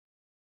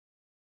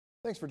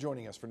Thanks for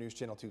joining us for News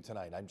Channel 2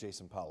 tonight. I'm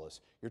Jason Paulus.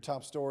 Your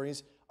top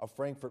stories: a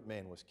Frankfort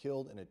man was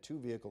killed in a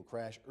two-vehicle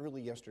crash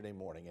early yesterday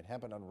morning. It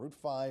happened on Route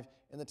 5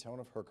 in the town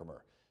of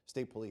Herkimer.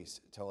 State police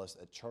tell us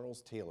that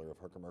Charles Taylor of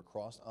Herkimer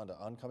crossed onto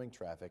oncoming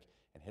traffic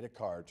and hit a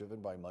car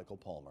driven by Michael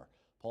Palmer.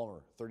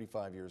 Palmer,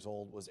 35 years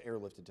old, was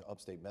airlifted to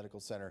Upstate Medical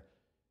Center.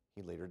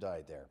 He later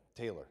died there.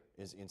 Taylor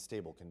is in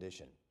stable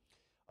condition.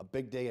 A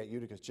big day at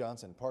Utica's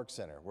Johnson Park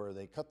Center, where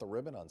they cut the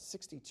ribbon on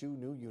 62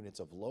 new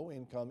units of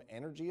low-income,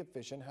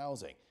 energy-efficient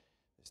housing.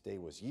 This day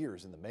was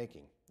years in the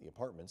making. The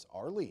apartments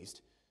are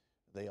leased.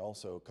 They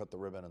also cut the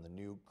ribbon on the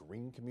new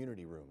Green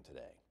Community Room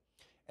today.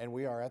 And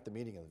we are at the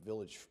meeting in the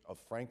village of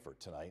Frankfort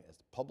tonight as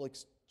the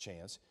public's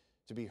chance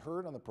to be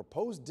heard on the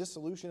proposed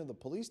dissolution of the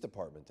police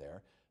department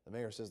there. The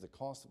mayor says the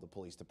cost of the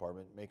police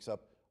department makes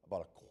up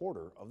about a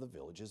quarter of the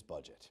village's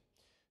budget.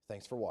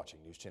 Thanks for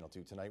watching News Channel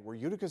 2 tonight. We're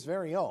Utica's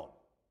very own.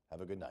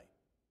 Have a good night.